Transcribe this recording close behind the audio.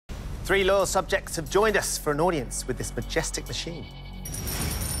3 loyal subjects have joined us for an audience with this majestic machine.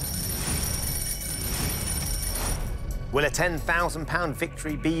 Will a £10,000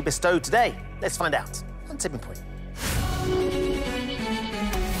 victory be bestowed today? Let's find out on Tipping Point.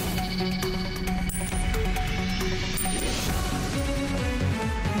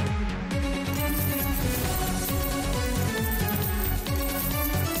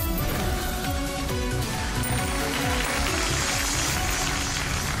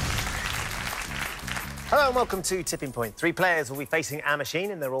 Hello and welcome to Tipping Point. 3 players will be facing our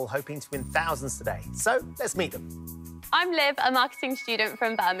machine and they're all hoping to win thousands today. So, let's meet them. I'm Liv, a marketing student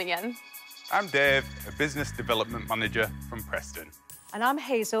from Birmingham. I'm Dave, a business development manager from Preston. And I'm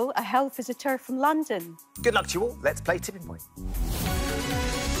Hazel, a health visitor from London. Good luck to you all. Let's play Tipping Point.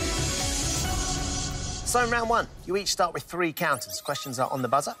 So in round 1, you each start with 3 counters. Questions are on the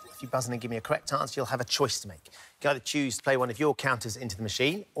buzzer. If you buzz in and give me a correct answer, you'll have a choice to make. You can either choose to play one of your counters into the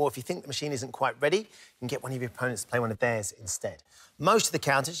machine, or if you think the machine isn't quite ready, you can get one of your opponents to play one of theirs instead. Most of the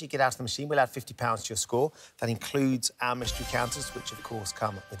counters you get out of the machine will add £50 to your score. That includes our mystery counters, which of course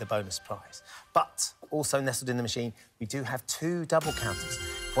come with a bonus prize. But also nestled in the machine, we do have 2 double counters.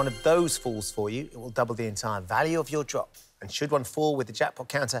 If one of those falls for you, it will double the entire value of your drop. And should one fall with the jackpot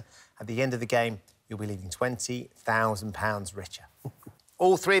counter at the end of the game, you'll be leaving £20,000 richer.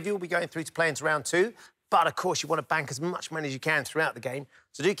 All 3 of you will be going through to play into round 2, but of course you want to bank as much money as you can throughout the game,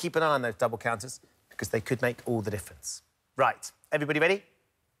 so do keep an eye on those double counters because they could make all the difference. Right, everybody ready?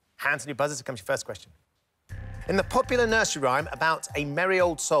 Hands on your buzzers, here comes your first question. In the popular nursery rhyme about a merry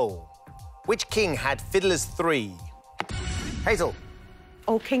old soul, which king had fiddlers 3? Hazel.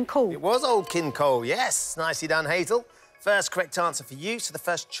 Old King Cole. It was Old King Cole, yes. Nicely done, Hazel. First correct answer for you, so the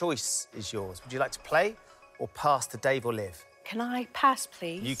first choice is yours. Would you like to play or pass to Dave or Liv? Can I pass,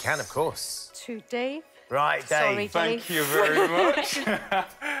 please? You can, of course. To Dave. Right, Dave. Sorry, Dave. Thank you very much.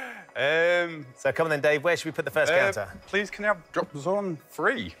 So come on then, Dave. Where should we put the first counter? Please, can I have drop zone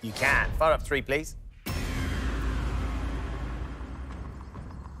 3? You can. Fire up 3, please.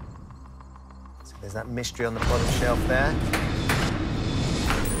 So there's that mystery on the bottom shelf there.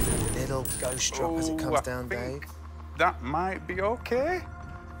 Little ghost drop as it comes down, Dave. That might be OK.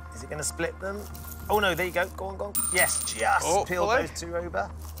 Is it going to split them? Oh, no, there you go. Go on, go on. Yes, just peel those 2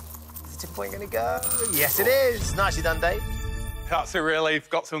 over. Is the Tipping Point going to go? Yes, it is. Nicely done, Dave. That's a relief.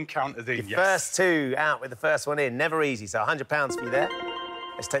 Got some counters in, yes. First 2 out with the first one in. Never easy, so £100 for you there.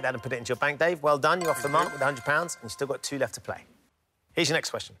 Let's take that and put it into your bank, Dave. Well done. You're off the mark with £100 and you've still got 2 left to play. Here's your next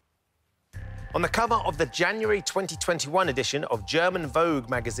question. On the cover of the January 2021 edition of German Vogue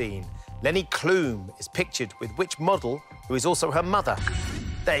magazine, Lenny Klum is pictured with which model who is also her mother?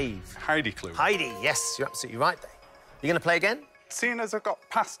 Dave. Heidi Klum. Heidi, yes, you're absolutely right, Dave. You going to play again? Seeing as I got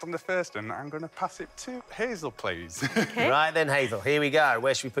passed on the first one, I'm going to pass it to Hazel, please. OK. Right then, Hazel, here we go.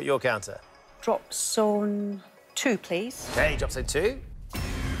 Where should we put your counter? Drop zone 2, please. OK, drop zone 2.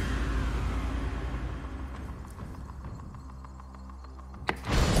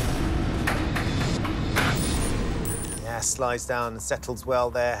 Yeah, slides down and settles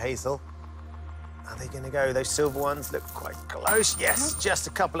well there, Hazel. Are they going to go? Those silver ones look quite close. Yes, just a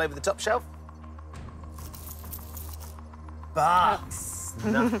couple over the top shelf. But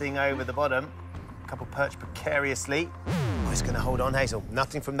nothing over the bottom. A couple perched precariously. Oh, he's going to hold on, Hazel.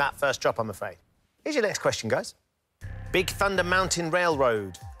 Nothing from that first drop, I'm afraid. Here's your next question, guys. Big Thunder Mountain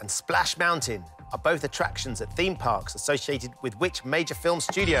Railroad and Splash Mountain are both attractions at theme parks associated with which major film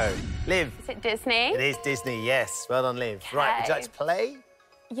studio? Liv. Is it Disney? It is Disney, yes. Well done, Liv. Okay. Right, would you like to play?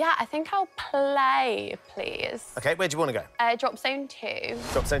 Yeah, I think I'll play, please. OK, where do you want to go? Drop zone 2.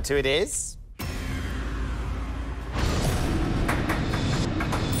 Drop zone 2 it is.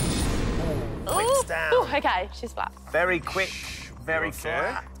 Whips down. Ooh, OK, she's flat. Very quick, very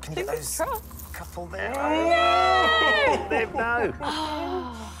flat. Can you get those crossed. couple there? No! Liv, no.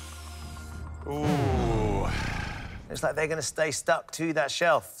 Ooh. Looks like they're going to stay stuck to that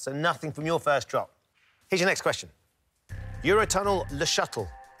shelf, so nothing from your first drop. Here's your next question. Eurotunnel Le Shuttle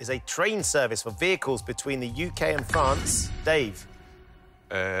is a train service for vehicles between the UK and France. Dave.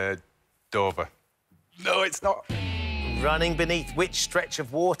 Dover. No, it's not. Running beneath which stretch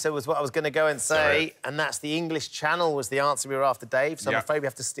of water was what I was going to go and say. Sorry. And that's the English Channel was the answer we were after, Dave. So I'm afraid we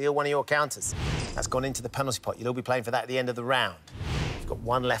have to steal one of your counters. That's gone into the penalty pot. You'll all be playing for that at the end of the round. You've got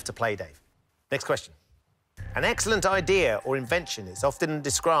 1 left to play, Dave. Next question. An excellent idea or invention is often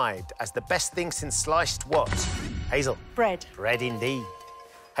described as the best thing since sliced what? Hazel. Bread. Bread indeed.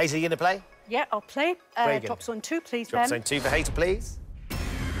 Hazel, you going to play? Yeah, I'll play. Very good. Drop zone 2, please, Drop then. zone 2 for Hazel, please.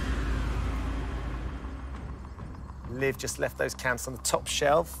 Liv just left those cans on the top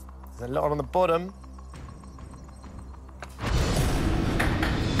shelf. There's a lot on the bottom.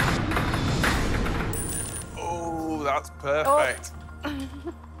 That's perfect.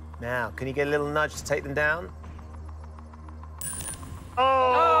 Now, can you get a little nudge to take them down?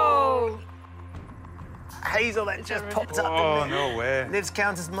 Oh! Hazel, that just popped up. Oh, didn't it? no way. Liv's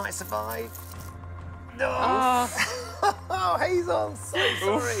counters might survive. No. Oh. Oh, Hazel, I'm so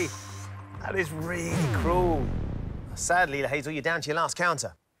sorry. That is really cruel. Sadly, Hazel, you're down to your last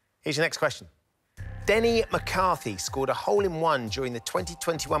counter. Here's your next question. Denny McCarthy scored a hole-in-one during the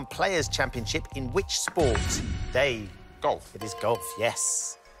 2021 Players' Championship in which sport? Dave. Golf. It is golf,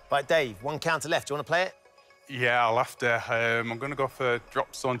 yes. Right, Dave, one counter left. Do you want to play it? Yeah, I'll have to. I'm going to go for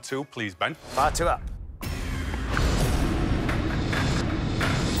drop zone 2, please, Ben. Fire 2 up.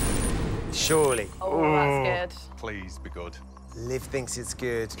 Surely. Oh, that's good. Please be good. Liv thinks it's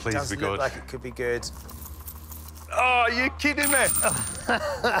good. Please Does be look good. like it could be good. Oh, you're kidding me.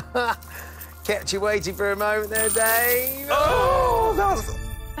 Kept you waiting for a moment there, Dave. Oh, that's...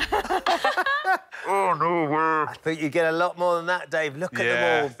 Oh, no way. I think you get a lot more than that, Dave. Look at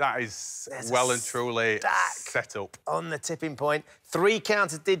them all. That is There's well a and truly stack. set up. On the tipping point. 3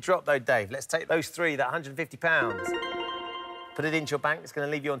 counters did drop, though, Dave. Let's take those 3, that £150. Put it into your bank. It's going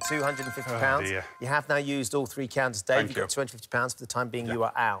to leave you on £250. Oh, dear. You have now used all 3 counters, Dave. You've got £250 for the time being. You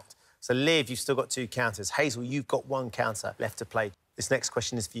are out. So, Liv, you've still got 2 counters. Hazel, you've got 1 counter left to play. This next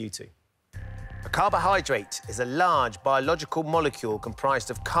question is for you two. A carbohydrate is a large biological molecule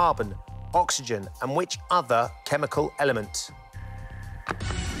comprised of carbon, oxygen, and which other chemical element?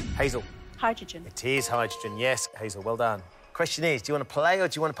 Hazel. Hydrogen. It is hydrogen, yes. Hazel, well done. Question is, do you want to play or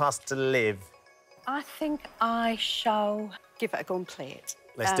do you want to pass to Liv? I think I shall give it a go and play it.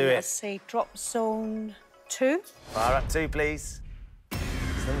 Let's do it. Let's say drop zone 2. Fire up 2, please.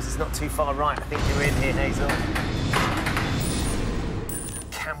 As long as it's not too far right, I think you're in here, Hazel.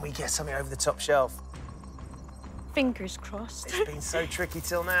 Can we get something over the top shelf? Fingers crossed. It's been so tricky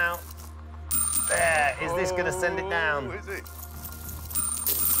till now. There, is this going to send it down? Oh, is it?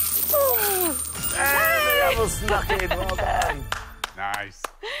 And the double snuck in, well done. Nice.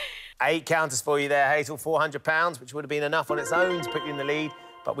 8 counters for you there, Hazel, £400, which would have been enough on its own to put you in the lead,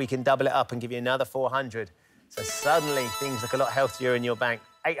 but we can double it up and give you another 400. So suddenly things look a lot healthier in your bank.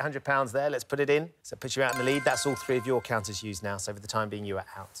 £800 there, let's put it in. So it puts you out in the lead. That's all 3 of your counters used now, so for the time being, you are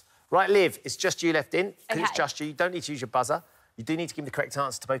out. Right, Liv, it's just you left in. Because it's just you don't need to use your buzzer. You do need to give me the correct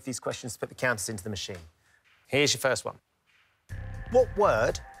answer to both these questions to put the counters into the machine. Here's your first one. What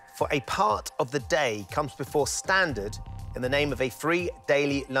word for a part of the day comes before standard in the name of a free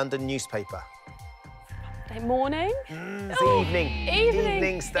daily London newspaper? Morning? It's evening.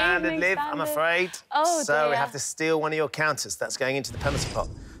 Evening standard, Liv, I'm afraid. Oh, so we dear. have to steal one of your counters. That's going into the penalty pot.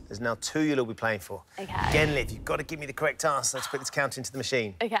 There's now 2 you'll all be playing for. OK. Again, Liv, you've got to give me the correct answer to put this counter into the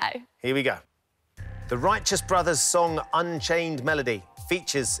machine. OK. Here we go. The Righteous Brothers' song Unchained Melody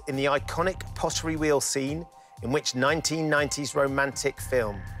features in the iconic pottery wheel scene in which 1990s romantic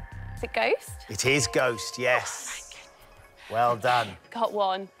film? Is it Ghost? It is Ghost, yes. Well done. Got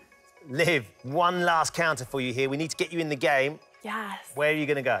 1. Liv, 1 last counter for you here. We need to get you in the game. Yes. Where are you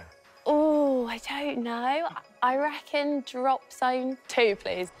going to go? Oh, I don't know. I reckon drop zone 2,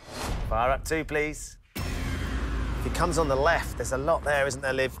 please. Fire up 2, please. If it comes on the left, there's a lot there, isn't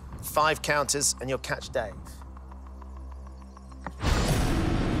there, Liv? 5 counters and you'll catch Dave.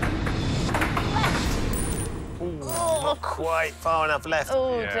 Ooh, not quite far enough left.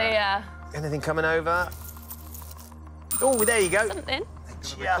 Oh, Yeah. dear. Anything coming over? Oh, there you go. Something.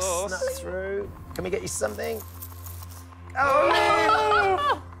 Just close. snuck through. Can we get you something?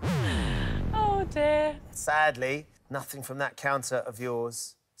 Oh! Oh, dear. Sadly, nothing from that counter of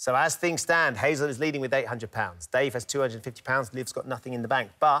yours. So as things stand, Hazel is leading with £800. Dave has £250. Liv's got nothing in the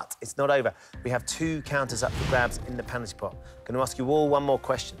bank, but it's not over. We have 2 counters up for grabs in the penalty pot. I'm going to ask you all one more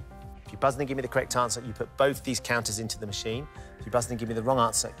question. If you buzz in and give me the correct answer, you put both these counters into the machine. If you buzz in and give me the wrong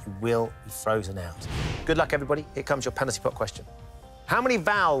answer, you will be frozen out. Good luck, everybody. Here comes your penalty pot question. How many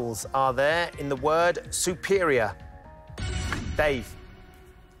vowels are there in the word superior? Dave.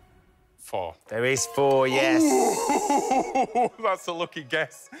 4. There is 4, yes. Ooh, that's a lucky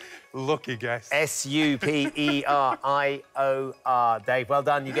guess. Lucky guess. S-U-P-E-R-I-O-R. Dave, well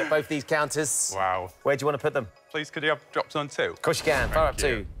done. You get both these counters. Wow. Where do you want to put them? Please, could you have drop zone 2? Of course you can. Fire up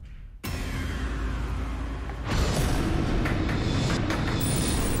 2.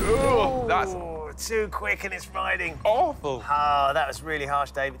 Oh, that's Oh, too quick and it's riding. awful. Oh, that was really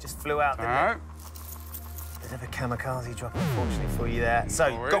harsh, Dave. It just flew out, All didn't right. it? Bit of a kamikaze drop, unfortunately, for you there. So,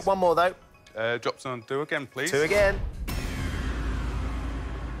 No worries. got one more, though. Drop zone 2 again, please. 2 again.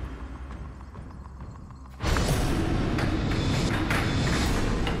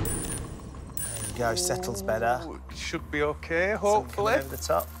 There you go. Settles better. Ooh, it should be OK, Something hopefully. over the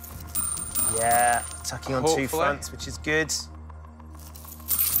top. Yeah, tucking on two Hopefully. fronts, which is good.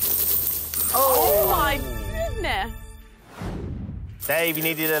 Oh my goodness. Dave, you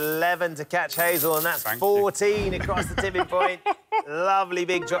needed 11 to catch Hazel, and that's Thank 14 across the tipping point. Lovely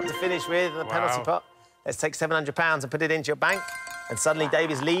big drop to finish with, and the penalty Wow. pot. Let's take £700 and put it into your bank. And suddenly Dave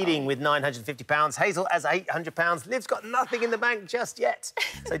is leading with £950. Hazel has £800. Liv's got nothing in the bank just yet.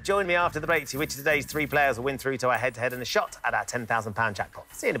 So join me after the break to see which of today's three players will win through to our head-to-head and a shot at our £10,000 jackpot.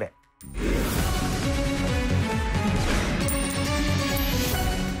 See you in a bit.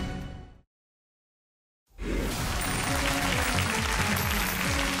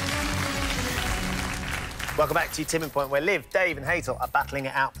 Welcome back to Tipping Point, where Liv, Dave and Hazel are battling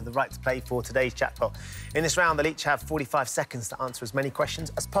it out for the right to play for today's jackpot. In this round, they'll each have 45 seconds to answer as many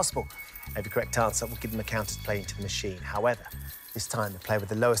questions as possible. Every correct answer will give them a counter to play into the machine. However, this time, the player with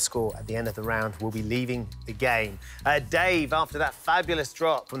the lowest score at the end of the round will be leaving the game. Dave, after that fabulous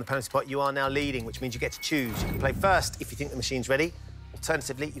drop from the penalty spot, you are now leading, which means you get to choose. You can play first if you think the machine's ready.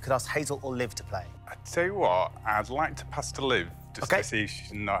 Alternatively, you could ask Hazel or Liv to play. I tell you what, I'd like to pass to Liv, just OK. to see if she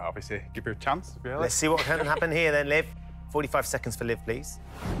can not obviously give her a chance, really. Let's see what can happen here then, Liv. 45 seconds for Liv, please.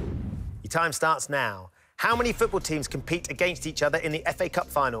 Your time starts now. How many football teams compete against each other in the FA Cup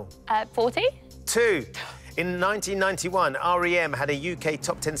final? 40? 2. In 1991, R.E.M. had a UK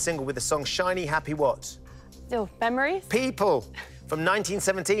top 10 single with the song Shiny Happy What? Oh, memories? People. From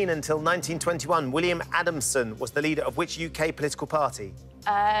 1917 until 1921, William Adamson was the leader of which UK political party?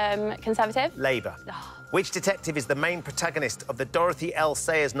 Conservative? Labour. Which detective is the main protagonist of the Dorothy L.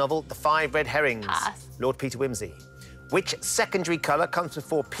 Sayers novel, The Five Red Herrings? Pass. Lord Peter Wimsey. Which secondary colour comes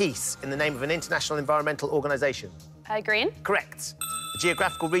before peace in the name of an international environmental organisation? Green? Correct. The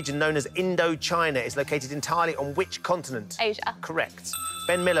geographical region known as Indochina is located entirely on which continent? Asia. Correct.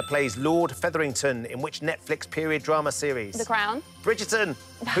 Ben Miller plays Lord Featherington in which Netflix period drama series? The Crown? Bridgerton.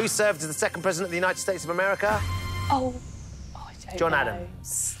 Who served as the second president of the United States of America? Oh, I don't John know.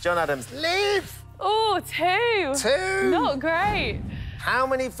 Adams. John Adams. Liv! Oh, 2. 2. Not great. How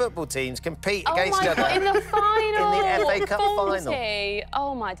many football teams compete against oh each my other? God, in the final. In the FA Cup 40. final.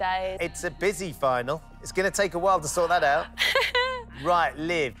 Oh, my days. It's a busy final. It's going to take a while to sort that out. Right,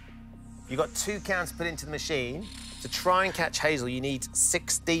 Liv, you've got 2 counts put into the machine. To try and catch Hazel, you need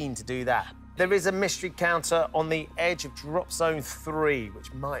 16 to do that. There is a mystery counter on the edge of drop zone 3,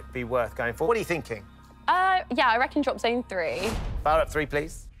 which might be worth going for. What are you thinking? Yeah, I reckon drop zone 3. Fire up 3,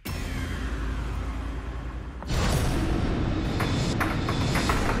 please.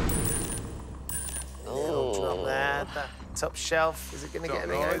 Little drop there, that top shelf. Is it going to get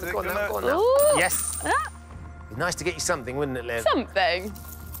anything over? Go on now, go on now. Ooh. Yes. Ah, It'd be nice to get you something, wouldn't it, Liv? something.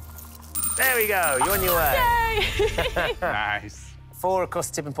 There we go, you're on your way. Yay! Nice. 4 across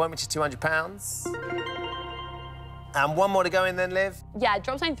the tipping point, which is £200. And 1 more to go in then, Liv. Yeah,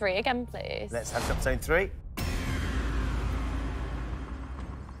 drop zone 3 again, please. Let's have drop zone 3.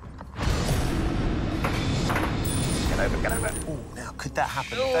 Get over, get over. Ooh, now, could that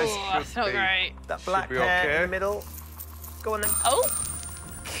happen? Oh, Those, that's not be. great. that black be hair in okay. the middle. Go on then. Oh,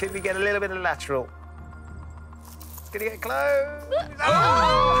 Could we get a little bit of lateral? It's gonna get close.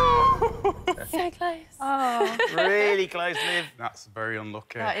 so close. Oh, Really close, Liv. That's very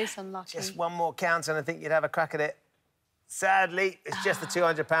unlucky. that is unlucky. Just 1 more count, and I think you'd have a crack at it. Sadly, it's just the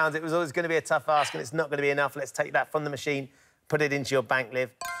 £200. It was always going to be a tough ask, and it's not going to be enough. Let's take that from the machine, put it into your bank, Liv.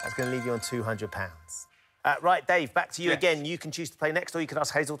 That's going to leave you on £200. Right, Dave, back to you Yes. again. You can choose to play next, or you could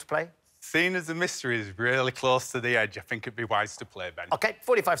ask Hazel to play. Seeing as the mystery is really close to the edge, I think it'd be wise to play, Ben. OK,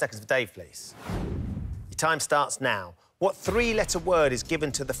 45 seconds for Dave, please. Your time starts now. What 3-letter word is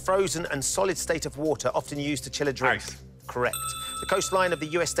given to the frozen and solid state of water often used to chill a drink? Ice. Correct. The coastline of the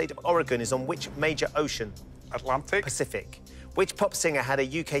US state of Oregon is on which major ocean? Atlantic. Pacific. Which pop singer had a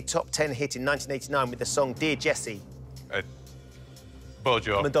UK top 10 hit in 1989 with the song Dear Jessie?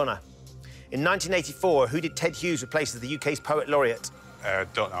 Bojo. Madonna. In 1984, who did Ted Hughes replace as the UK's poet laureate?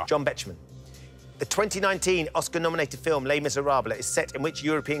 Don't know. John Betjeman. The 2019 Oscar-nominated film Les Miserables is set in which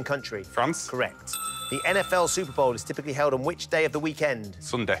European country? France. Correct. The NFL Super Bowl is typically held on which day of the weekend?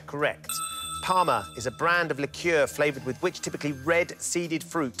 Sunday. Correct. Parma is a brand of liqueur flavoured with which typically red seeded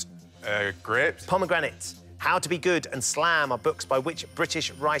fruit? Grapes. Pomegranate. How to Be Good and Slam are books by which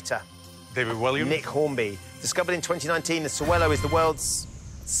British writer? David Williams. Nick Hornby. Discovered in 2019, the Sewello is the world's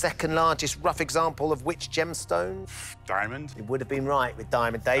second largest rough example of which gemstone? Diamond. You would have been right with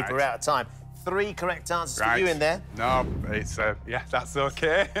diamond, Dave. Right. We're out of time. 3 correct answers Right. for you in there. No, it's, yeah, that's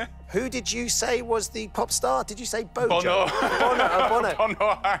OK. Who did you say was the pop star? Did you say Bojo? Bono. Bono. Bono.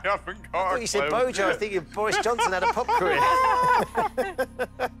 Bono, I haven't got I thought you said Bojo. I was thinking Boris Johnson had a pop career.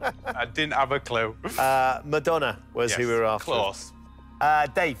 I didn't have a clue. Madonna was who we were after. Close.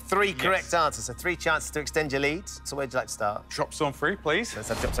 Dave, 3 correct answers, so 3 chances to extend your lead. So where'd you like to start? Drop zone 3, please. Let's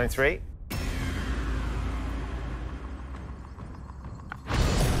have drop zone 3.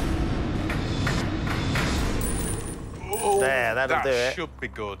 Oh, There, that'll do it. That should be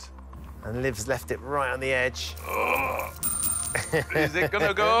good. And Liv's left it right on the edge. Is it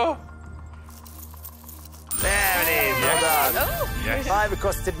gonna go? There it is, well done. Oh. Yes. 5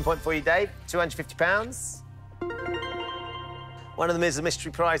 across the tipping point for you, Dave. £250. One of them is a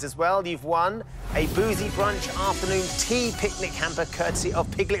mystery prize as well. You've won a boozy brunch afternoon tea picnic hamper courtesy of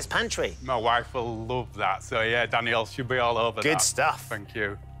Piglet's Pantry. My wife will love that. So, yeah, Danielle should be all over that. Good stuff. Thank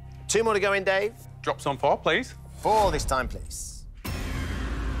you. 2 more to go in, Dave. Drop zone 4, please. 4 this time, please.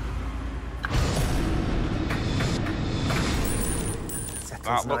 Settles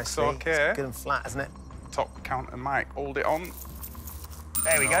That looks nicely. okay. It's good and flat, isn't it? Top counter might hold it on.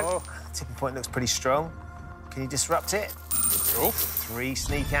 There we go. No. Tipping point looks pretty strong. Can you disrupt it? Oh. 3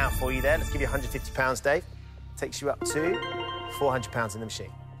 sneak out for you there. Let's give you £150, Dave. Takes you up to £400 in the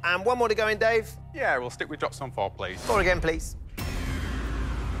machine. And 1 more to go in, Dave. Yeah, we'll stick with drop zone 4, please. 4 again, please.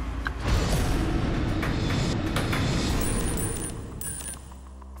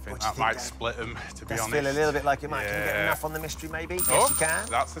 I think What do you that might Dave? split them, to be Does honest. feel a little bit like it might. Can you get Yeah. enough on the mystery, maybe? Oh, Yes, you can.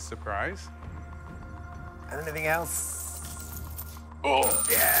 that's a surprise. And anything else? Oh,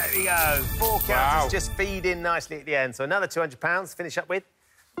 Yeah, there we go. 4 counters Wow. just feed in nicely at the end. So another £200, finish up with.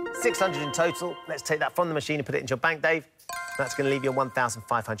 600 in total. Let's take that from the machine and put it into your bank, Dave. That's going to leave you on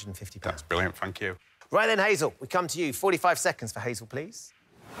 £1,550. that's brilliant, thank you. Right then, Hazel, we come to you. 45 seconds for Hazel, please.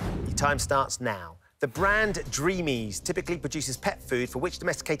 Your time starts now. The brand Dreamies typically produces pet food for which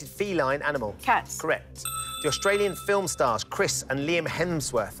domesticated feline animal? Cats. Correct. The Australian film stars Chris and Liam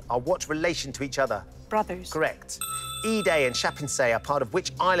Hemsworth are what relation to each other? Brothers. Correct. E-Day and Chapinsay are part of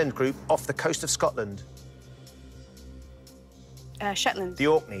which island group off the coast of Scotland? Shetland. The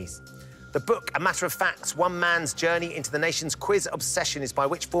Orkneys. The book A Matter of Facts, One Man's Journey into the Nation's Quiz Obsession is by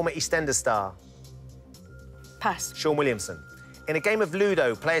which former EastEnders star? Pass. Sean Williamson. In a game of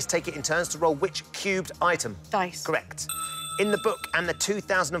Ludo, players take it in turns to roll which cubed item? Dice. Correct. In the book and the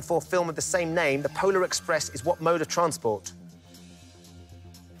 2004 film of the same name, the Polar Express is what mode of transport?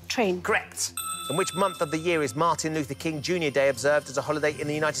 Train. Correct. In which month of the year is Martin Luther King Jr. Day observed as a holiday in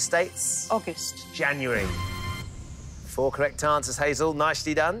the United States? August. January. 4 correct answers, Hazel.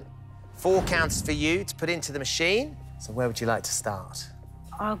 Nicely done. 4 counts for you to put into the machine. So where would you like to start?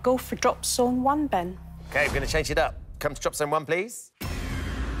 I'll go for drop zone 1, Ben. OK, we're going to change it up. Come to drop zone 1, please.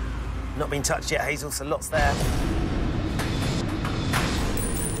 Not been touched yet, Hazel, so lots there.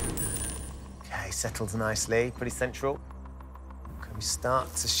 OK, settled nicely. Pretty central. Can we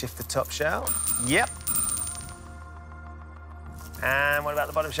start to shift the top shelf? Yep. And what about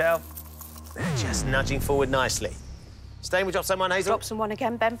the bottom shelf? They're just nudging forward nicely. Staying with drop zone 1, Hazel. Drop zone 1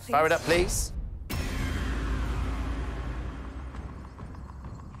 again, Ben, please. Fire it up, please.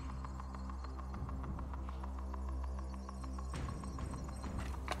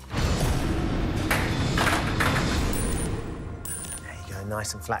 There you go,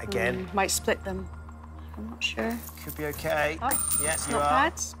 nice and flat again. Might split them. I'm not sure. Could be OK. Oh, yeah, it's you not are.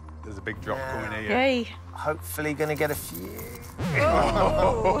 bad. There's a big drop Yeah. coming here. Yay. Hopefully going to get a few.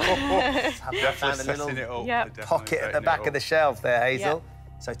 Oh. Have found a setting little it up. Yep. Definitely pocket at the setting back it of the up. shelf there, Hazel.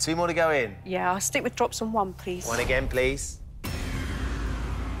 Yep. So 2 more to go in. Yeah, I'll stick with drop zone 1, please. 1 again, please.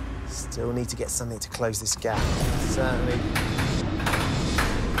 Still need to get something to close this gap. Certainly.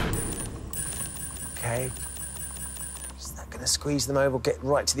 OK. Is that going to squeeze them over? Get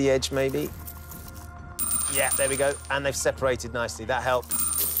right to the edge, maybe? Yeah, there we go. And they've separated nicely. That helps.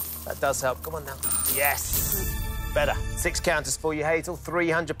 That does help. Come on now. Yes. Better. 6 counters for you, Hazel.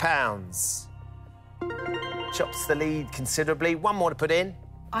 £300. Chops the lead considerably. 1 more to put in.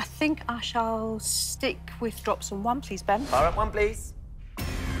 I think I shall stick with drop zone 1, please, Ben. Fire up 1, please.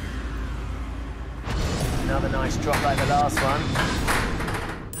 Another nice drop like the last one.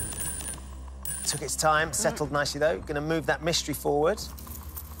 Took its time, settled nicely, though. Going to move that mystery forward.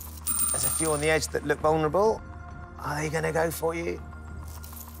 There's a few on the edge that look vulnerable. Are they going to go for you?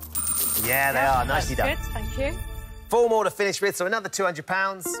 Yeah, they are. Nicely done. Good, thank you. 4 more to finish with, so another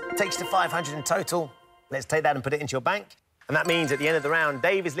 £200. Takes you to £500 in total. Let's take that and put it into your bank. And that means at the end of the round,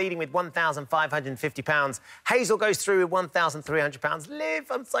 Dave is leading with £1,550. Hazel goes through with £1,300. Liv,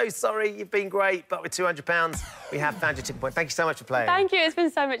 I'm so sorry. You've been great, but with £200, we have found your tipping point. Thank you so much for playing. Thank you. It's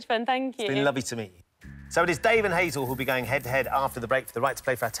been so much fun. Thank you. It's been lovely to meet you. So it is Dave and Hazel who'll be going head-to-head after the break for the right to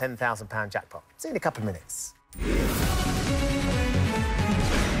play for our £10,000 jackpot. See you in a couple of minutes.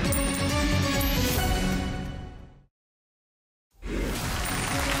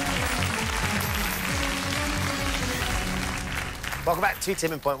 Welcome back to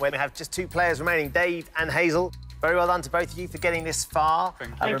Tipping Point, where we have just two players remaining, Dave and Hazel. Very well done to both of you for getting this far.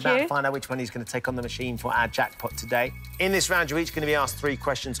 Thank you. We're about to find out which one is going to take on the machine for our jackpot today. In this round, you're each going to be asked 3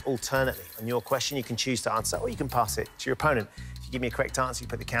 questions alternately. On your question, you can choose to answer or you can pass it to your opponent. If you give me a correct answer, you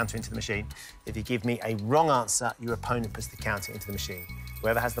put the counter into the machine. If you give me a wrong answer, your opponent puts the counter into the machine.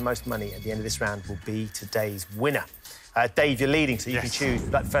 Whoever has the most money at the end of this round will be today's winner. Dave, you're leading, so you can choose. Would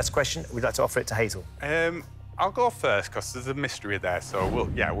you like the first question, or would you like to offer it to Hazel? I'll go first, because there's a mystery there, so we'll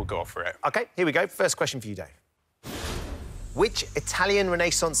go for it. OK, here we go. First question for you, Dave. Which Italian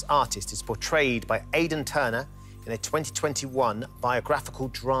Renaissance artist is portrayed by Aidan Turner in a 2021 biographical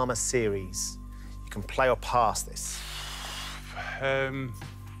drama series? You can play or pass this.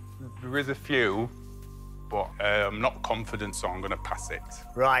 There is a few, but I'm not confident, so I'm going to pass it.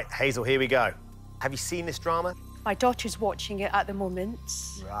 Right, Hazel, here we go. Have you seen this drama? My daughter's watching it at the moment.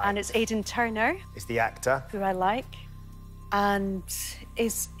 Right. And it's Aidan Turner, It's the actor. who I like. And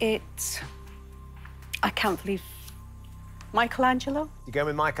is it... I can't believe... Michelangelo? You're going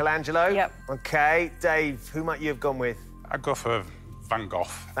with Michelangelo? Yep. OK, Dave, who might you have gone with? I'd go for Van Gogh.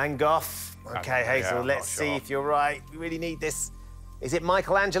 Van Gogh. OK, Hazel, I'm let's not see sure. if you're right. We really need this. Is it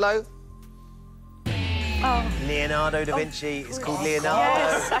Michelangelo? Oh. Leonardo da Vinci. It's called Leonardo.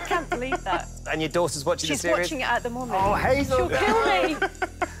 Yes, I can't believe that. And your daughter's watching She's the series? watching it at the moment. Oh, Hazel. She'll kill me.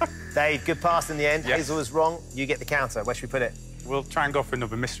 Dave, good pass in the end. Yes. Hazel was wrong. You get the counter. Where should we put it? We'll try and go for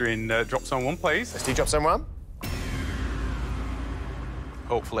another mystery in Drop Zone 1, please. Let's do drop zone 1.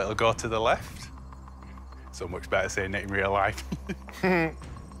 Hopefully it'll go to the left. So much better saying it in real life.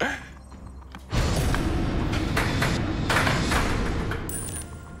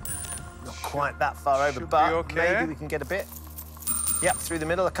 Not quite that far over, Should but be okay. maybe we can get a bit. Yep, through the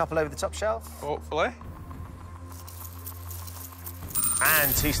middle, a couple over the top shelf. Hopefully.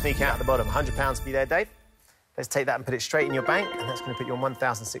 And 2 sneak out at the bottom. £100 for you there, Dave. Let's take that and put it straight in your bank, and that's going to put you on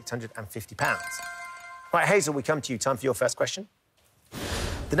 £1,650. Right, Hazel, we come to you. Time for your first question.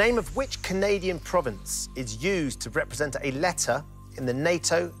 The name of which Canadian province is used to represent a letter in the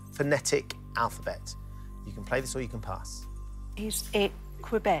NATO phonetic alphabet? You can play this or you can pass. Is it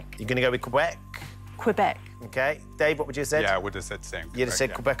Quebec? You're going to go with Quebec. Quebec. OK. Dave, what would you have said? Yeah, I would have said the same. You'd have said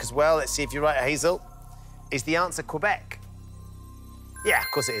yeah. Quebec as well. Let's see if you're right, Hazel. Is the answer Quebec? Yeah, of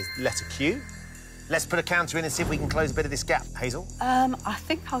course it is. Letter Q. Let's put a counter in and see if we can close a bit of this gap, Hazel. I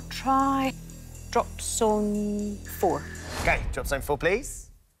think I'll try drop zone 4. OK, drop zone 4, please.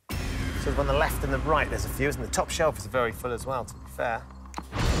 So on the left and the right, there's a few, and the top shelf is very full as well, to be fair.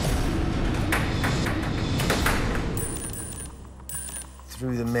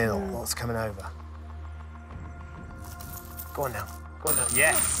 Through the middle, what's coming over? Go on now, go on now.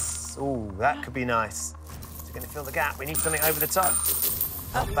 Yes! Ooh, that could be nice. It's going to fill the gap. We need something over the top.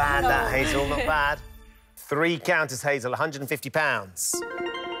 Not bad, that, Hazel, not bad. 3 counters, Hazel, £150.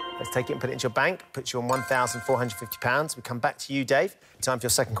 Let's take it and put it into your bank. Puts you on £1,450. We come back to you, Dave. Time for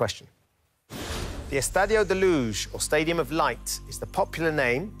your second question. The Estadio de Luz, or Stadium of Light, is the popular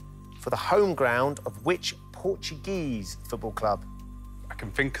name for the home ground of which Portuguese football club? I can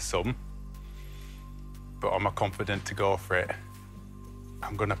think of some, but I'm not confident to go for it.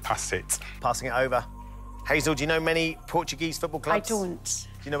 I'm going to pass it. Passing it over. Hazel, do you know many Portuguese football clubs? I don't.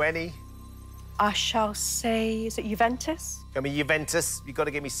 Do you know any? I shall say, is it Juventus? I mean, Juventus, you've got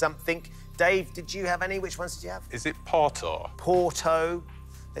to give me something. Dave, did you have any? Which ones did you have? Is it Porto? Porto.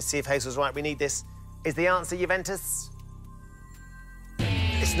 Let's see if Hazel's right. We need this. Is the answer Juventus?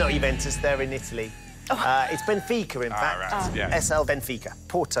 It's not Juventus. They're in Italy. It's Benfica, in fact. Right, yeah. SL Benfica.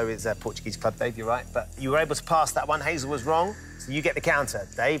 Porto is a Portuguese club, Dave, you're right. But you were able to pass that one. Hazel was wrong, so you get the counter.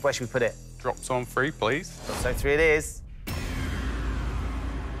 Dave, where should we put it? Drop Zone 3, please. Drop zone 3 it is.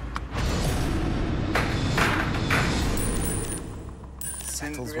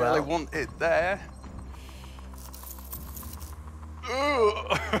 Settles Didn't really well. want it there.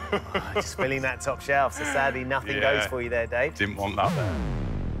 Just filling that top shelf, so sadly nothing goes for you there, Dave. Didn't want that there.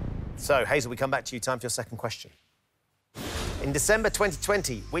 So, Hazel, we come back to you. Time for your second question. In December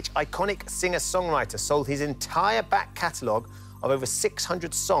 2020, which iconic singer-songwriter sold his entire back catalogue of over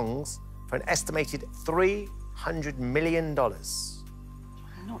 600 songs for an estimated $300 million?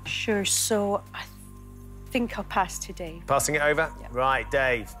 I'm not sure, so I think I'll pass today. Passing it over? Yep. Right,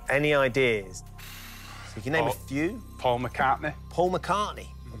 Dave. Any ideas? So you can name a few. Paul McCartney. Paul McCartney,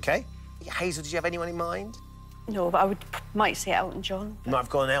 OK. Hazel, did you have anyone in mind? No, but I might say Elton John. You might have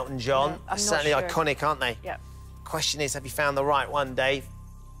gone Elton John. Yeah, I'm not certainly sure. iconic, aren't they? Yeah. Question is, have you found the right one, Dave?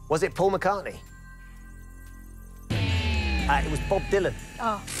 Was it Paul McCartney? It was Bob Dylan.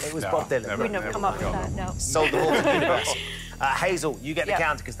 Oh. It was No, Bob Dylan. never. Wouldn't have come up with that, no. Sold them all to the universe. Hazel, you get the Yep.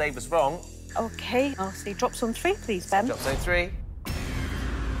 counter because Dave was wrong. OK, I'll say drop zone 3, please, Ben. Drop zone 3.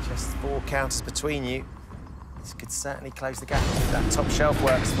 Just 4 counters between you. This could certainly close the gap if that top shelf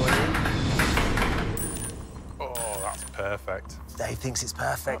works for you. Oh, that's perfect. Dave thinks it's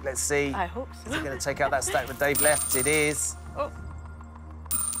perfect. Let's see. I hope so. Is he going to take out that stack with Dave left? It is. Oh.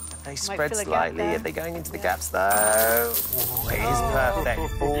 They spread fill a gap slightly. there. Are they going into the gaps, though? Oh, it is perfect.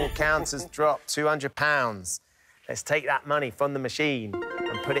 4 counters drop, £200. Let's take that money from the machine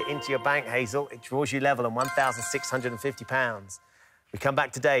and put it into your bank, Hazel. It draws you level on £1,650. We come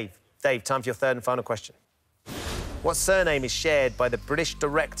back to Dave. Dave, time for your third and final question. What surname is shared by the British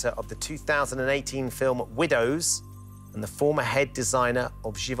director of the 2018 film Widows and the former head designer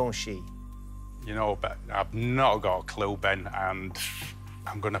of Givenchy? You know, but I've not got a clue, Ben, and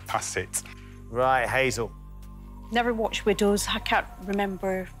I'm going to pass it. Right, Hazel. Never watched Widows. I can't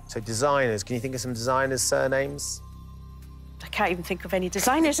remember. So designers, can you think of some designers' surnames? I can't even think of any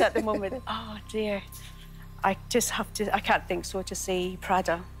designers at the moment. Oh, dear. I just have to... I can't think, so to say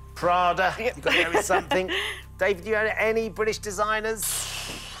Prada. Prada. You've got to go with something. David, do you know any British designers?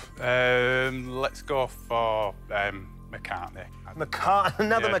 Let's go for McCartney.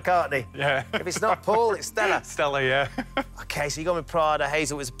 Another Yeah. McCartney. Yeah. If it's not Paul, it's Stella. Stella, yeah. OK, so you got with Prada.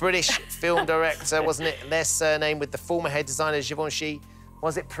 Hazel was British film director, wasn't it? Their surname with the former head designer Givenchy.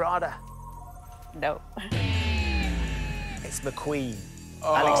 Was it Prada? No. It's McQueen.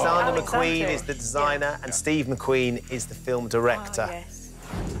 Oh. Alexander McQueen Alexander. is the designer and Steve McQueen is the film director. Oh, yes.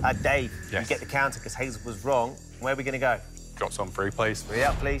 Dave, Yes. you get the counter because Hazel was wrong. Where are we going to go? Drops on 3, please. 3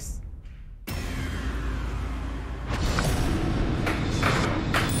 up, please.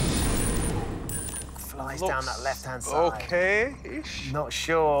 Flies down that left-hand side. OK-ish. Not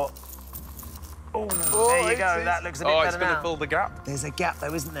sure. Oh, there you go. That looks a bit Oh, better it's going to now. fill the gap. There's a gap,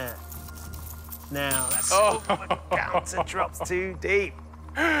 though, isn't there? Now, that's... Oh. The counter drops too deep.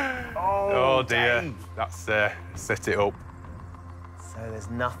 Oh, dear. Dave. That's set it up. So there's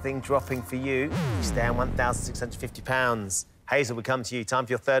nothing dropping for you. You stay on £1,650. Hazel, we come to you. Time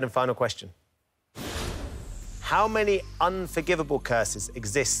for your third and final question. How many unforgivable curses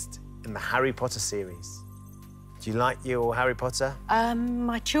exist in the Harry Potter series? Do you like your Harry Potter?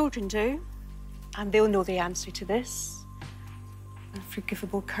 My children do, and they'll know the answer to this.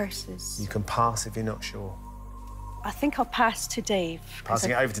 Unforgivable curses. You can pass if you're not sure. I think I'll pass to Dave. 'cause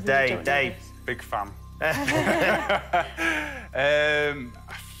Passing it I over to really Dave. don't know Dave. this. Big fan.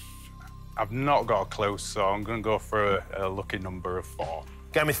 I've not got a clue, so I'm going to go for a lucky number of 4.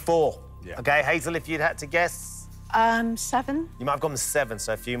 Going with 4. Yeah. OK, Hazel, if you'd had to guess, 7. you might have gone with 7,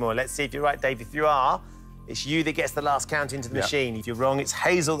 so a few more. Let's see if you're right, Dave. If you are, it's you that gets the last count into the Yeah. machine. If you're wrong, it's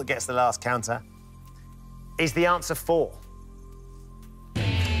Hazel that gets the last counter. Is the answer 4?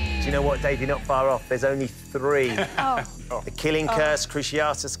 Do you know what, Dave? You're not far off. There's only 3. Oh. The Killing Curse,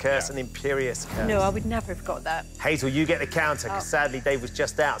 Cruciatus Curse, Yeah. and Imperious Curse. No, I would never have got that. Hazel, you get the counter, because sadly Dave was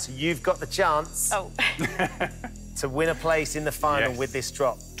just out. So you've got the chance Oh. to win a place in the final Yes. with this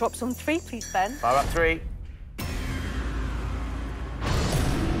drop. Drops on 3, please, Ben. Fire up 3.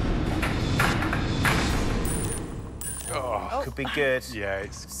 Oh, Could be good. yeah,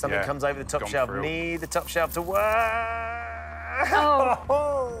 it's... Something yeah, comes over the top gone shelf. through. Need the top shelf to work.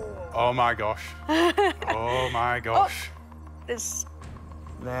 Oh. Oh, my gosh. Oh, my gosh. It's...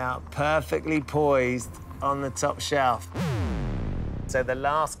 Now, perfectly poised on the top shelf. So the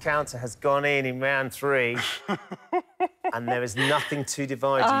last counter has gone in round 3. And there is nothing to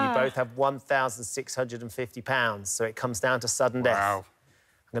divide you. You both have £1,650. So it comes down to sudden death. Wow.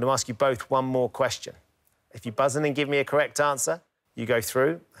 I'm going to ask you both one more question. If you buzz in and give me a correct answer, you go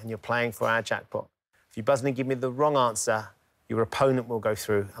through and you're playing for our jackpot. If you buzz in and give me the wrong answer, your opponent will go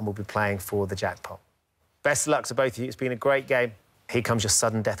through and will be playing for the jackpot. Best of luck to both of you. It's been a great game. Here comes your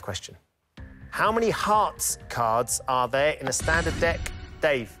sudden death question. How many hearts cards are there in a standard deck,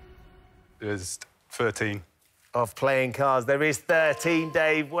 Dave? There's 13. Of playing cards. There is 13,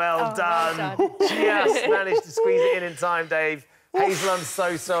 Dave. Well done. well done. Just managed to squeeze it in time, Dave. Hazel, I'm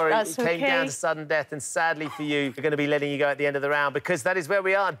so sorry. That's It came okay. down to sudden death, and sadly for you, we're going to be letting you go at the end of the round because that is where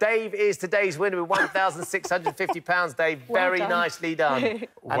we are. Dave is today's winner with £1,650, Dave. Well Very done. nicely done. And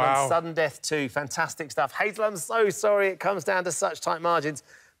Wow. on sudden death too. Fantastic stuff. Hazel, I'm so sorry it comes down to such tight margins,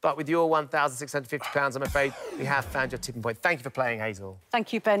 but with your £1,650, I'm afraid we have found your tipping point. Thank you for playing, Hazel.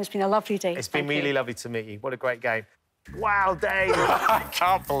 Thank you, Ben. It's been a lovely day. It's been Thank you. really lovely to meet you. What a great game. Wow, Dave. I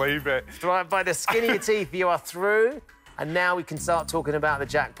can't believe it. Right, by the skin of your teeth, you are through. And now we can start talking about the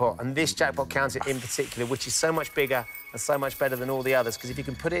jackpot, and this jackpot counter in particular, which is so much bigger and so much better than all the others, because if you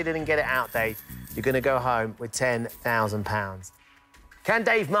can put it in and get it out, Dave, you're going to go home with £10,000. Can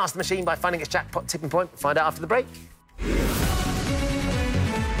Dave master the machine by finding its jackpot tipping point? Find out after the break.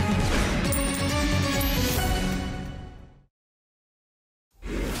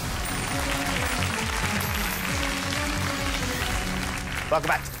 Welcome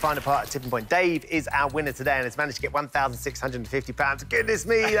back to the final part of Tipping Point. Dave is our winner today and has managed to get £1,650. Goodness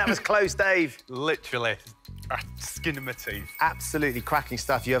me, that was close, Dave. Literally, skin of my teeth. Absolutely cracking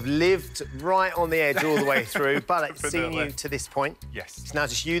stuff. You have lived right on the edge all the way through, but it's seen you to this point. Yes. It's now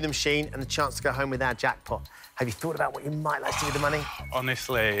just you, the machine, and the chance to go home with our jackpot. Have you thought about what you might like to do with the money?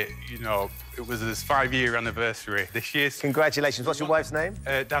 Honestly, you know, it was his 5-year anniversary this year. Congratulations. What's your wife's name?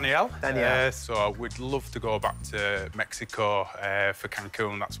 Danielle. Danielle. So we'd love to go back to Mexico for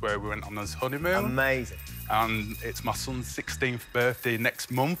Cancun. That's where we went on his honeymoon. Amazing. And it's my son's 16th birthday next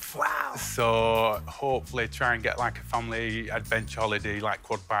month. Wow. So hopefully try and get like a family adventure holiday, like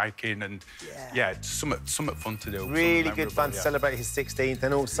quad biking and yeah something fun to do. Really good fun to celebrate his 16th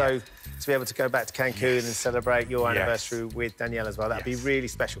and also to be able to go back to Cancun and celebrate your anniversary with Danielle as well. That'd be really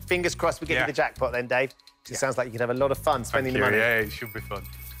special. Fingers crossed we get you the jackpot then, Dave. It sounds like you could have a lot of fun spending the money. Yeah, it should be fun.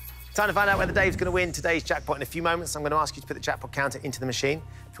 Time to find out whether Dave's going to win today's jackpot in a few moments. I'm going to ask you to put the jackpot counter into the machine.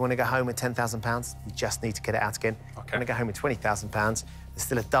 If you want to go home with £10,000, you just need to get it out again. If you want to go home with £20,000, there's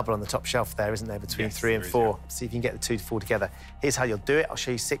still a double on the top shelf there, isn't there, between 3 and 4. See if you can get the 2 to 4 together. Here's how you'll do it. I'll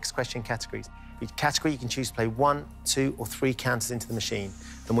show you 6 question categories. For each category, you can choose to play 1, 2 or 3 counters into the machine.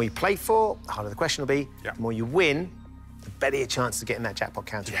 The more you play for, the harder the question will be. The more you win, the better your chance of getting that jackpot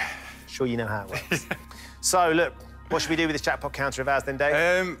counter. Sure you know how it works. So, look, what should we do with this jackpot counter of ours then,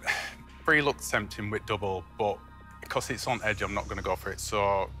 Dave? 3 looks tempting with double, but because it's on edge, I'm not going to go for it.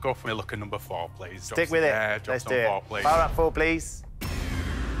 So go for me looking number 4, please. Stick with it. Let's do it. 4, please. Power up 4, please.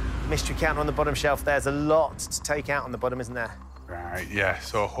 Mystery counter on the bottom shelf. There's a lot to take out on the bottom, isn't there? Right, yeah.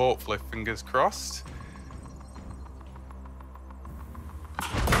 So hopefully, fingers crossed.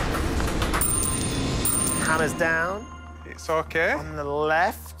 Hammers down. It's OK. On the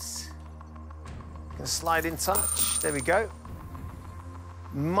left. Gonna slide in touch. There we go.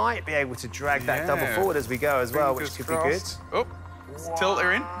 Might be able to drag that double forward as we go as well, which could be good. Oh, tilt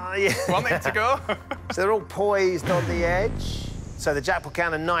her in. Want it to go. So they're all poised on the edge. So the jackpot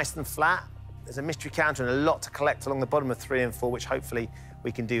counter nice and flat. There's a mystery counter and a lot to collect along the bottom of 3 and 4, which hopefully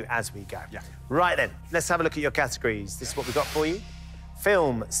we can do as we go. Right then, let's have a look at your categories. This is what we've got for you.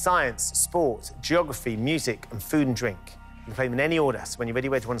 Film, science, sport, geography, music and food and drink. You can play them in any order, so when you're ready,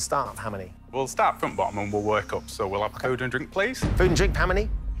 where do you want to start? How many? We'll start front bottom and we'll work up. So we'll have food and drink, please. Food and drink, how many?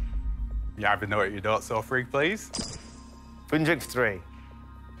 You either know it or you don't, so 3, please. Food and drink for 3.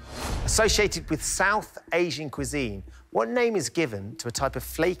 Associated with South Asian cuisine, what name is given to a type of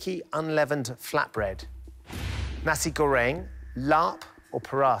flaky, unleavened flatbread? Nasi goreng, larp or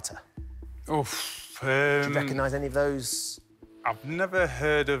paratha? Oof. Do you recognise any of those? I've never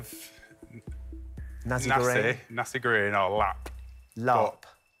heard of Nasi goreng or lap. Larp.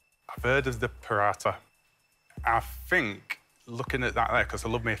 I've heard of the paratha. I think, looking at that there, because I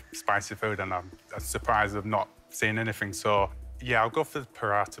love my spicy food and I'm surprised I've not seen anything, so yeah, I'll go for the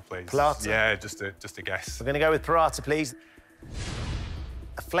paratha, please. Paratha? Yeah, just a guess. We're going to go with paratha, please.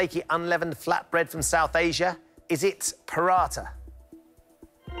 A flaky, unleavened flatbread from South Asia. Is it paratha?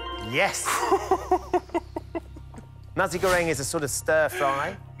 Yes. Nasi goreng is a sort of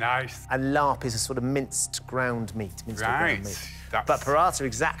stir-fry. Nice. And larp is a sort of minced ground meat. Right. But paratha,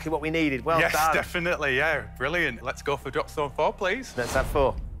 exactly what we needed. Well done. Yes, definitely, yeah. Brilliant. Let's go for Dropzone 4, please. Let's have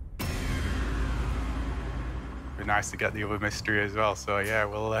 4. Be nice to get the other mystery as well, so yeah,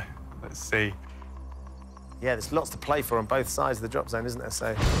 well, let's see. Yeah, there's lots to play for on both sides of the drop zone, isn't there?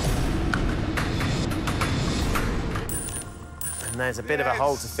 So. And there's a bit of a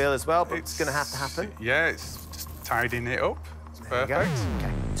hole to fill as well, but it's going to have to happen. Yeah, it's just tidying it up. It's perfect.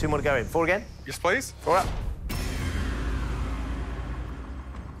 OK, 2 more to go in. 4 again? Yes, please. 4 up.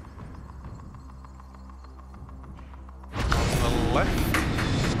 On the left.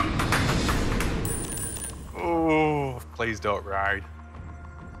 Oh, please don't ride.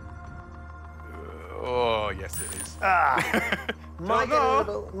 Oh, yes, it is.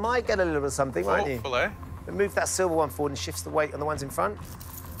 Might get a little bit of something, might you? Hopefully. But move that silver one forward and shifts the weight on the ones in front.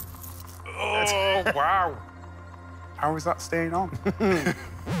 Oh, wow. How is that staying on? And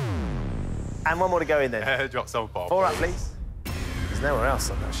 1 more to go in then. Dropzone 4. 4 up, please. There's nowhere else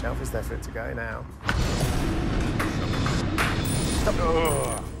on that shelf, is there, for it to go now? Stop.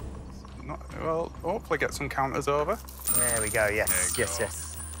 Oh. Well, hopefully get some counters over. There we go, yes,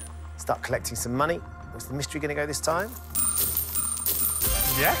 yes. Start collecting some money. Where's the mystery going to go this time?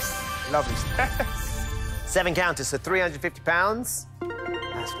 Yes. Lovely. 7 counters, so £350. That's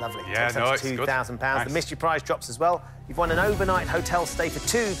lovely. Yeah, Takes up to £2,000. The mystery prize drops as well. You've won an overnight hotel stay for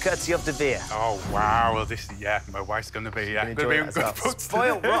 2, courtesy of De Vere. Oh, wow. Well, this, yeah, my wife's going to be, Gonna gonna be in enjoy it good as well. books.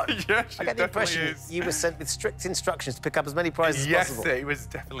 Spoiled rotten. Yeah, she I get the definitely impression is. you were sent with strict instructions to pick up as many prizes as possible. Yes, it was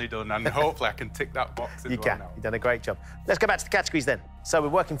definitely done, and hopefully I can tick that box as You well can. now. You've done a great job. Let's go back to the categories then. So we're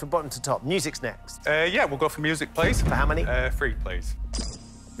working from bottom to top. Music's next. Yeah, we'll go for music, please. For how many? 3, please.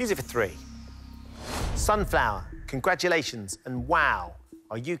 Music for 3. Sunflower, Congratulations, and Wow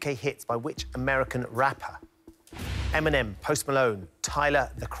are UK hits by which American rapper? Eminem, Post Malone, Tyler,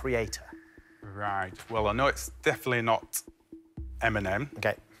 the Creator. Right. Well, I know it's definitely not Eminem.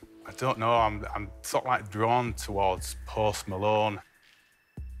 OK. I don't know. I'm sort of like drawn towards Post Malone.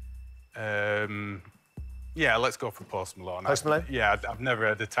 Yeah, let's go for Post Malone. Post Malone? Yeah, I've never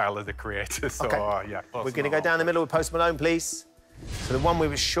heard of Tyler, the Creator, so yeah. We're going to go down the middle with Post Malone, please. So the one we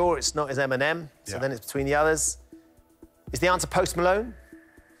were sure it's not is Eminem, so then it's between the others. Is the answer Post Malone?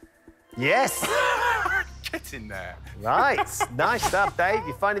 Yes! Get in there. Right. Nice stuff, Dave.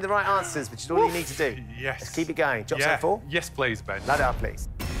 You're finding the right answers, which is all you need to do. Yes. Let's keep it going. Drop zone 4? Yes, please, Ben. Load it up, please.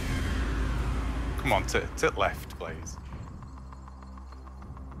 Come on, to the left, please.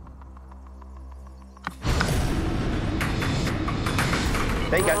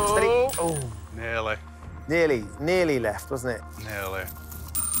 There you go. Steady. Oh. Nearly. Nearly left, wasn't it? Nearly.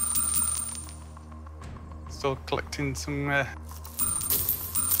 Still collecting some...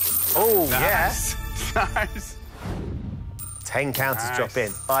 Oh, nice. yeah. Nice. 10 counters drop in.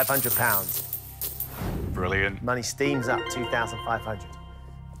 £500. Brilliant. Money steams up, 2,500.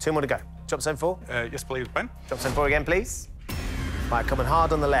 2 more to go. Drop zone 4? Yes, please, Ben. Drop zone 4 again, please. Right, coming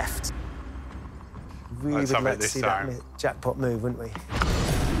hard on the left. Really Let's would have it like to this see time. that jackpot move, wouldn't we?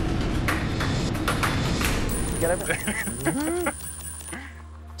 Get over.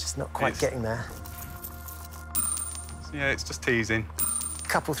 Just not quite getting there. Yeah, it's just teasing.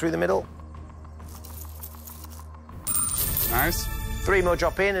 Couple through the middle. Nice. 3 more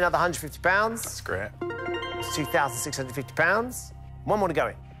drop in, another £150. That's great. It's £2,650. 1 more to go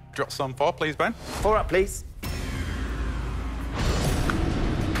in. Drop some 4, please, Ben. 4 up, please.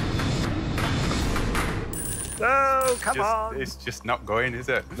 Oh, come on. It's just not going, is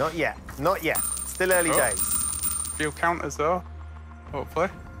it? Not yet. Not yet. Still early days. Few counters, though, hopefully.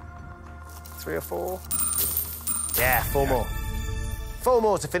 3 or 4. Yeah, 4 more. 4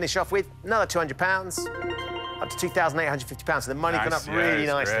 more to finish off with. Another £200. Up to £2,850. So the money gone up really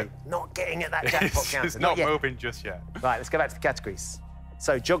nicely. Great. Not getting at that jackpot counter. It's not yet. moving just yet. Right, let's go back to the categories.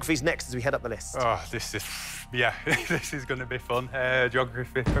 So geography's next as we head up the list. Oh, this is... Yeah, this is going to be fun.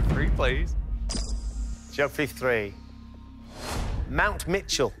 Geography for 3, please. Geography 3. Mount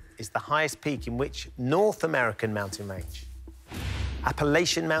Mitchell is the highest peak in which North American mountain range?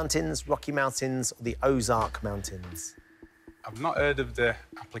 Appalachian Mountains, Rocky Mountains, or the Ozark Mountains? I've not heard of the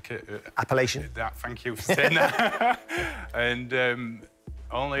Appalachian? Thank you for saying that. And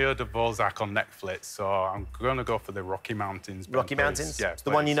only heard of Ozark on Netflix, so I'm going to go for the Rocky Mountains. Rocky Mountains? Yeah, it's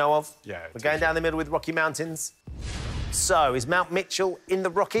the one you know of? Yeah. We're going down the middle with Rocky Mountains. So, is Mount Mitchell in the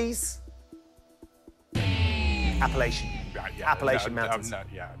Rockies? Appalachian. Right, yeah. Appalachian Mountains. Not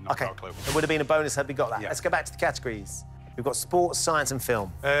OK, got a clue. it would have been a bonus had we got that. Yeah. Let's go back to the categories. We've got sports, science and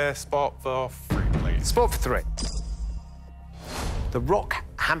film. Sport for 3, please. Sport for 3. The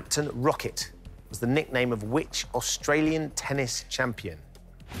Rockhampton Rocket was the nickname of which Australian tennis champion?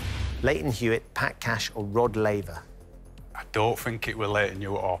 Leighton Hewitt, Pat Cash or Rod Laver? I don't think it was Leighton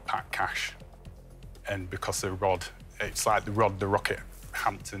Hewitt or Pat Cash. And because of Rod, it's like the Rod, the Rocket,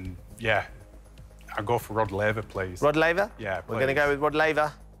 Hampton, yeah. I'll go for Rod Laver, please. Rod Laver? Yeah, please. We're going to go with Rod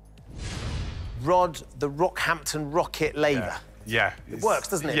Laver. Rod, the Rockhampton Rocket Laver. Yeah. It works,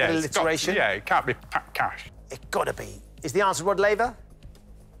 doesn't it? Yeah, A bit of alliteration. Yeah, it can't be Pat Cash. It gotta be. Is the answer Rod Laver?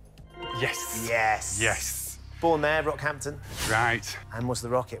 Yes. Yes. Yes. Born there, Rockhampton. Right. And was the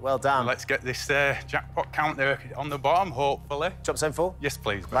Rocket. Well done. Let's get this jackpot counter on the bottom, hopefully. Drop zone 4? Yes,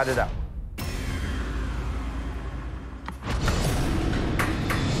 please. Light it up.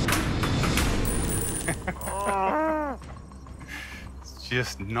 It's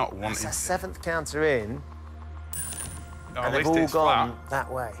just not wanting. It's a 7th counter in. Oh, And at they've least all it's gone flat.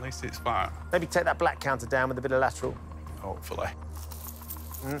 that way. At least it's flat, Maybe take that black counter down with a bit of lateral. hopefully.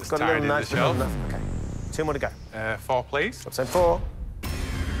 Got a tied little in nudge, the but not shelf. enough. OK. 2 more to go. 4, please. Drop zone 4.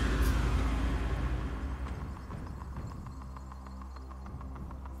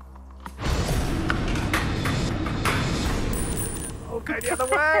 Go the other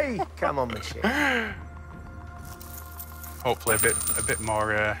way. Come on, machine. Hopefully a bit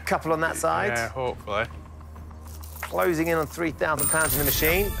more. Couple on that side. Yeah, hopefully. Closing in on £3,000 in the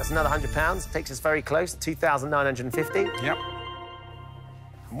machine. That's another £100. Takes us very close, 2,950. Yep.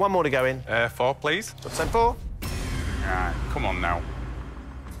 1 more to go in. 4, please. Drop zone 4. Right, come on now.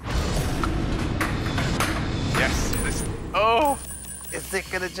 Yes. Oh! Is it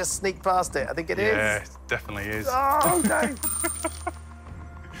going to just sneak past it? I think it is. Yeah, it definitely is. Oh, no.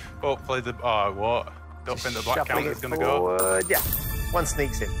 Hopefully what? Don't think the black counter's going to go. Yeah. One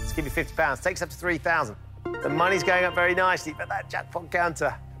sneaks in. Let's give you £50. Takes up to 3,000. The money's going up very nicely, but that jackpot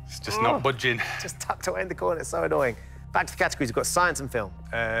counter... It's just not budging. Just tucked away in the corner. It's so annoying. Back to the categories. We've got science and film.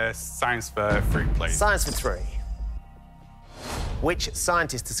 Science for 3, please. Science for 3. Which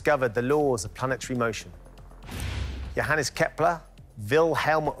scientist discovered the laws of planetary motion? Johannes Kepler,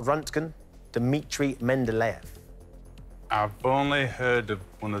 Wilhelm Röntgen, Dmitri Mendeleev. I've only heard of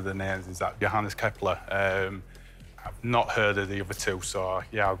one of the names. Is that Johannes Kepler? I've not heard of the other two, so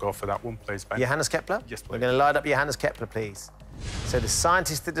yeah, I'll go for that one, please, Ben. Johannes Kepler? Yes, please. We're going to light up Johannes Kepler, please. So the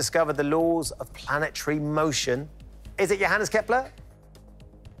scientist that discovered the laws of planetary motion, is it Johannes Kepler?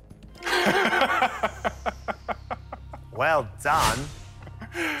 Well done.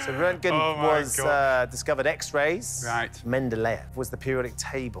 So Röntgen was discovered X-rays. Right. Mendeleev was the periodic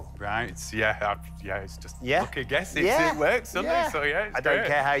table. Right, yeah, it's just lucky guess. It works, doesn't it? So yeah, it's I don't great.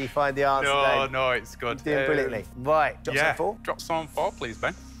 care how you find the answer. No, it's good. You're doing brilliantly. Right, drop some 4. Drop some 4, please,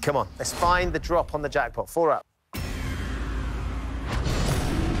 Ben. Come on, let's find the drop on the jackpot. 4 up.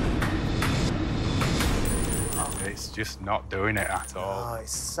 It's just not doing it at all. Oh,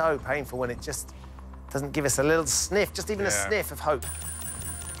 it's so painful when it just doesn't give us a little sniff, just even a sniff of hope.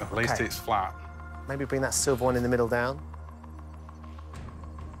 At least it's flat. Maybe bring that silver one in the middle down.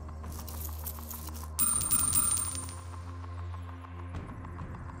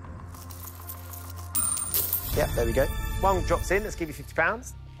 Yep, there we go. One drops in, let's give you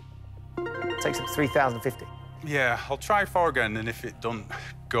 £50. Takes up to 3,050. Yeah, I'll try 4 again, and if it doesn't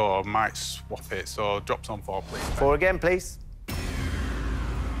go, I might swap it. So drop some 4, please. 4 again, please.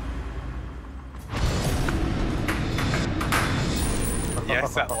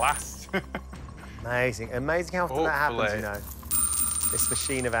 Yes, at last. Amazing. Amazing how often that happens, you know. This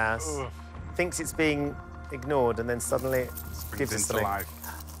machine of ours thinks it's being ignored, and then suddenly it gives us something. Life.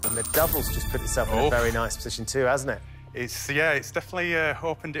 And the double's just put itself in a very nice position too, hasn't it? It's definitely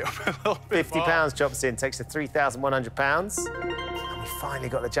opened it up a little bit £50 drops in, takes to £3,100. And we finally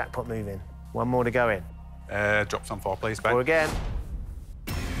got the jackpot moving. One more to go in. Drop some 4, please, Ben. 4 again.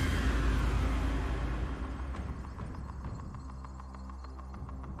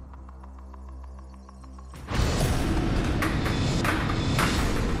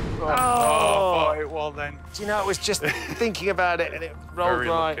 Oh, it was then. Do you know, I was just thinking about it and it rolled Very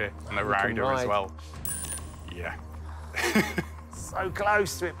right. lucky. And a rider as well. Yeah. So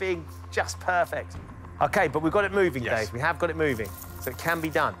close to it being just perfect. OK, but we've got it moving, Dave. We have got it moving. So it can be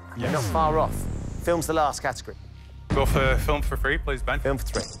done. You're not far off. Film's the last category. Go for film for 3, please, Ben. Film for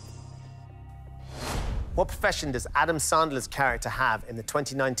 3. What profession does Adam Sandler's character have in the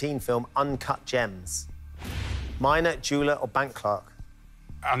 2019 film Uncut Gems? Miner, jeweller or bank clerk?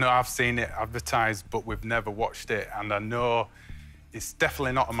 I know I've seen it advertised, but we've never watched it, and I know it's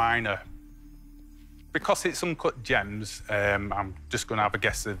definitely not a miner. Because it's Uncut Gems, I'm just going to have a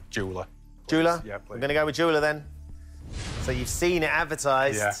guess of jeweller. Jeweller? Yeah, please. We're going to go with jeweller then. So you've seen it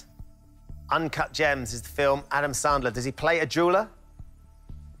advertised. Yeah. Uncut Gems is the film. Adam Sandler, does he play a jeweller?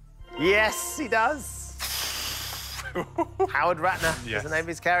 Yes, he does. Howard Ratner is the name of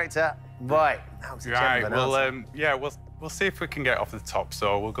his character. Right. That was a gem of an answer. We'll see if we can get off the top,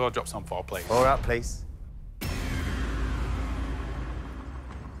 so we'll go drop some 4, please. 4 up, please.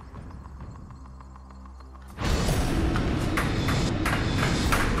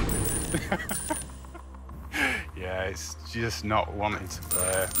 Yeah, it's just not wanting to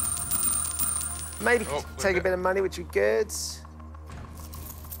play. Maybe take a bit of money, which would be good.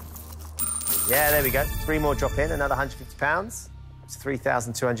 Yeah, there we go. 3 more drop in, another £150. It's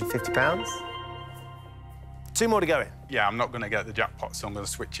 £3,250. 2 more to go in. Yeah, I'm not going to get the jackpot, so I'm going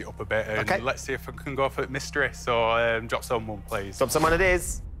to switch it up a bit. And let's see if I can go for mystery. So drop someone, please. Drop someone it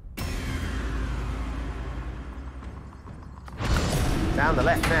is. Down the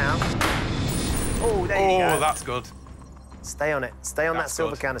left now. Oh, there you go. Oh, that's good. Stay on it. Stay on that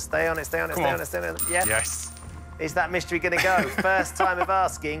silver counter. Stay on it, stay on it, stay on it, stay on it. Yeah. Yes. Is that mystery going to go? First time of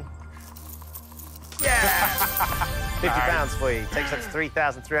asking. Yeah! £50 for you. Takes up to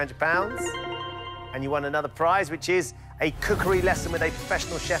 £3,300. And you won another prize, which is a cookery lesson with a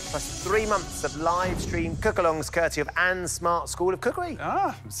professional chef, plus 3 months of live-stream cook-alongs, courtesy of Anne's Smart School of Cookery.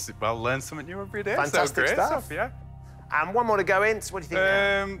 Well, learn something new every day. Fantastic stuff. Yeah. And 1 more to go in. So what do you think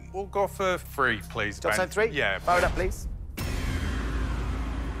now? We'll go for 3, please, Ben. Drop 3? Yeah. Fire it up, please.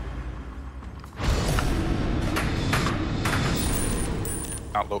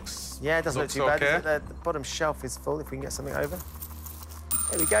 that looks... Yeah, it doesn't look too okay. bad. The bottom shelf is full, if we can get something over.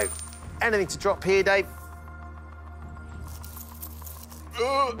 There we go. Anything to drop here, Dave?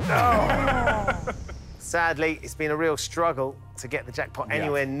 Sadly, it's been a real struggle to get the jackpot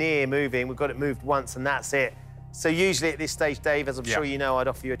anywhere near moving. We've got it moved once, and that's it. So usually at this stage, Dave, as I'm sure you know, I'd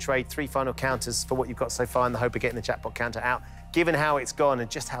offer you a trade, 3 final counters for what you've got so far in the hope of getting the jackpot counter out. Given how it's gone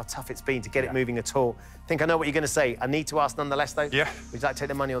and just how tough it's been to get it moving at all, I think I know what you're going to say. I need to ask nonetheless, though. Yeah. Would you like to take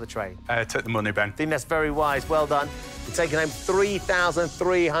the money or the trade? Take the money, Ben. I think that's very wise. Well done. You're taking home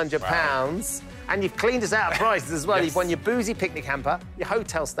 £3,300. And you've cleaned us out of prizes as well. Yes. You've won your boozy picnic hamper, your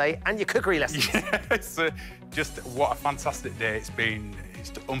hotel stay, and your cookery lessons. Yes, just what a fantastic day it's been.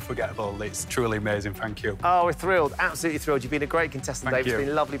 It's unforgettable. It's truly amazing. Thank you. Oh, we're thrilled. Absolutely thrilled. You've been a great contestant, Dave. Thank you. It's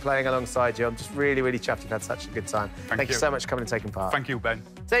been lovely playing alongside you. I'm just really, really chuffed you've had such a good time. Thank you so much for coming and taking part. Thank you, Ben.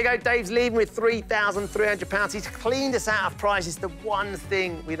 There you go. Dave's leaving with £3,300. He's cleaned us out of prizes. The one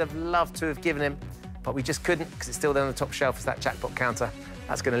thing we'd have loved to have given him, but we just couldn't because it's still there on the top shelf, is that jackpot counter.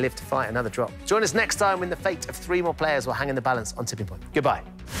 That's going to live to fight another drop. Join us next time when the fate of 3 more players will hang in the balance on Tipping Point. Goodbye.